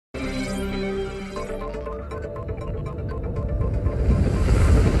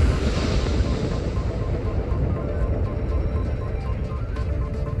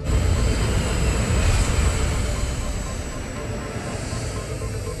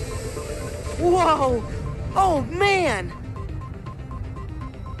Whoa! Oh, man!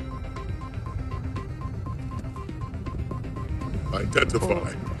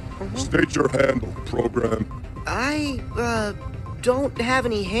 Identify. State your handle, program. I, don't have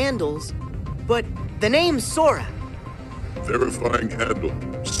any handles, but the name's Sora. Verifying handle,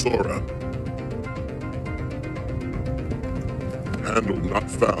 Sora. Handle not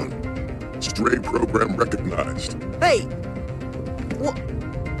found. Stray program recognized. Hey!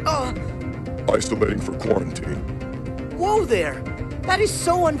 Isolating for quarantine. Whoa there! That is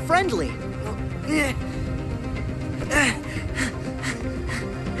so unfriendly.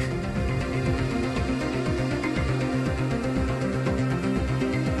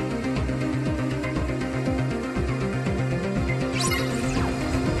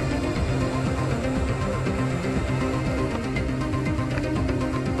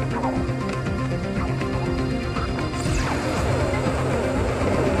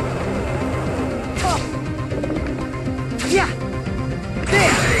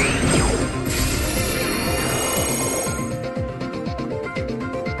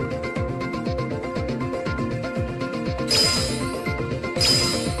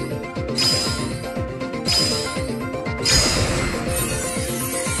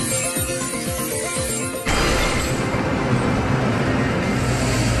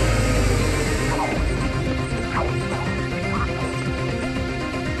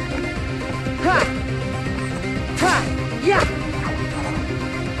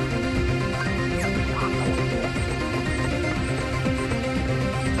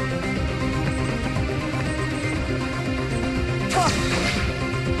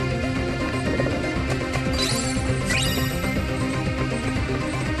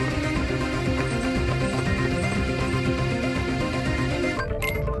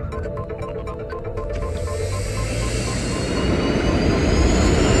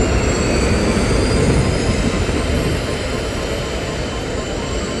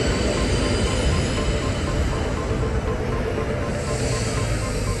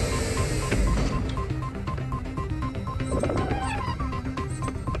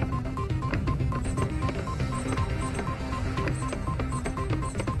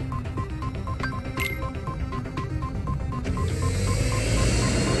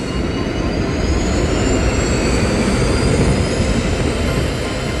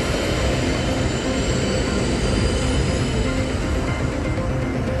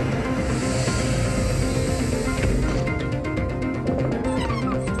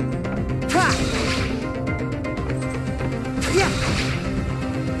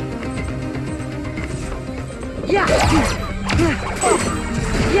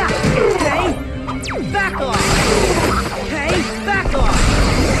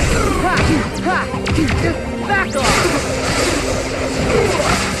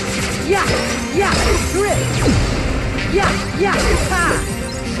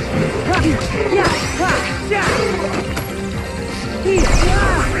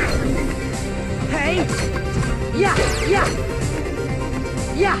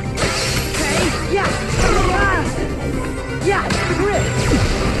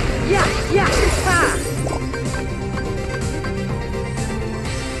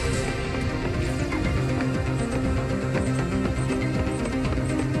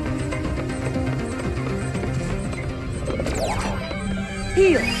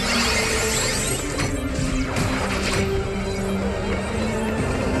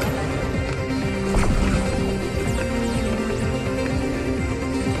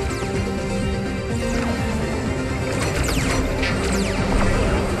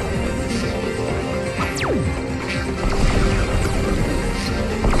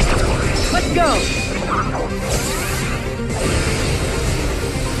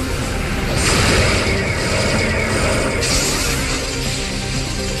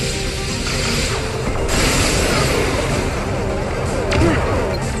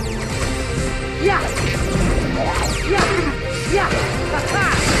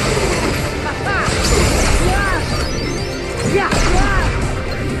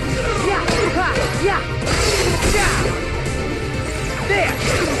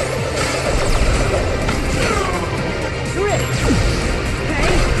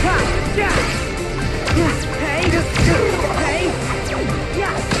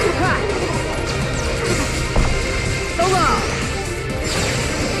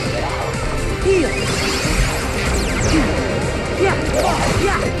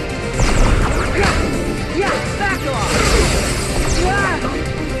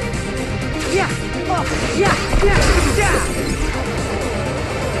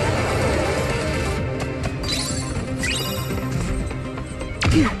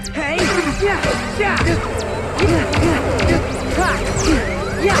 Hey! Yeah! Yeah! Yeah!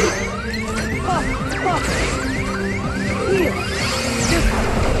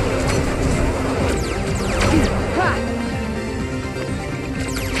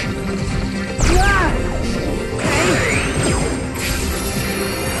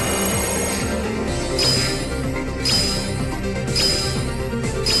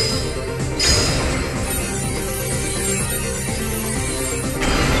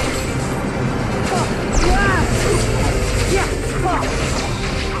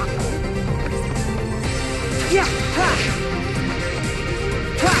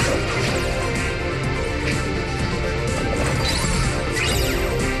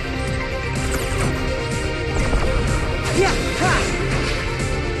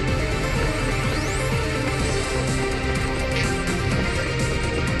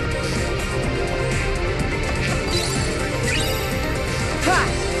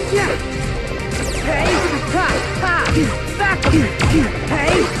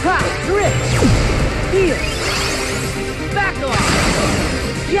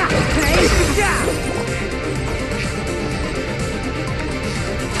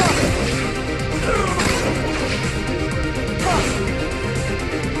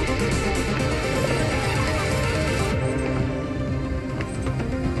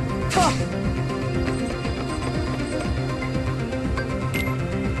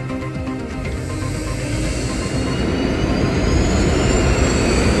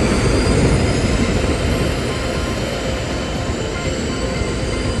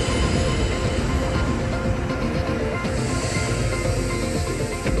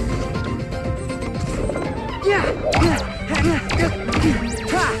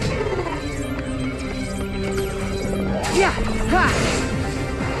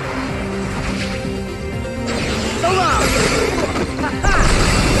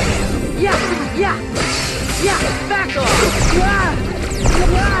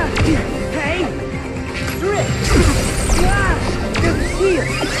 Here!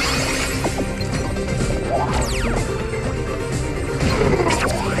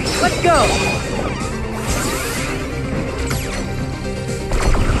 Let's go!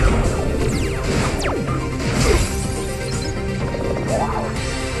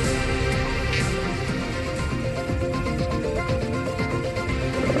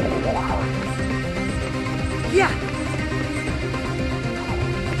 Yeah!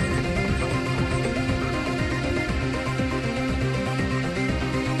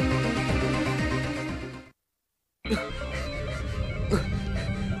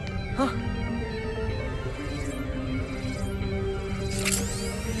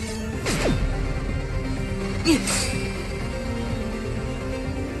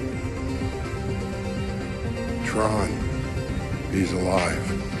 Tron. He's alive.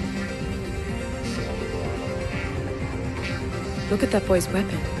 Look at that boy's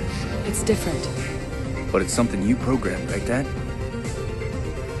weapon. It's different. But it's something you programmed, right, Dad?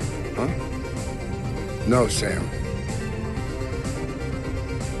 Huh? No, Sam.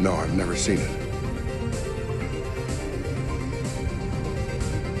 No, I've never seen it.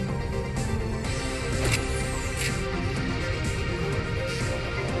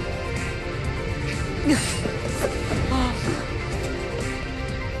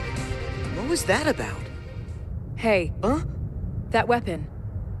 What was that about? Hey, Huh? that weapon.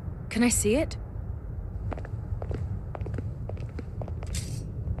 Can I see it?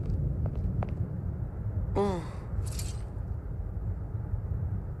 Oh.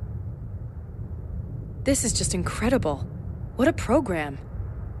 This is just incredible. What a program.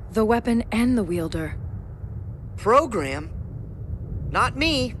 The weapon and the wielder. Program? Not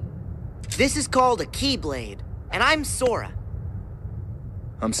me. This is called a Keyblade, and I'm Sora.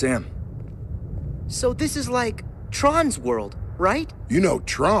 I'm Sam. So this is like Tron's world, right? You know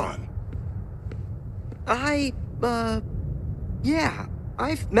Tron. Yeah,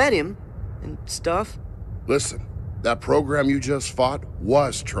 I've met him and stuff. Listen, that program you just fought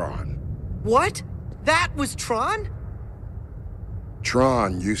was Tron. What? That was Tron?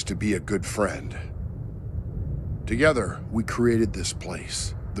 Tron used to be a good friend. Together, we created this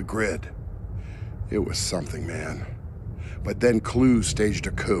place, the Grid. It was something, man. But then Clue staged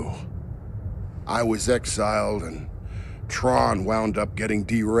a coup. I was exiled, and Tron wound up getting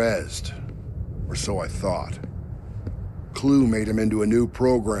de-rezzed. Or so I thought. Clue made him into a new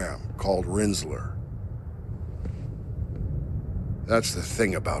program called Rinsler. That's the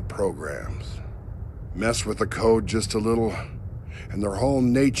thing about programs. Mess with the code just a little, and their whole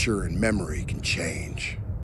nature and memory can change.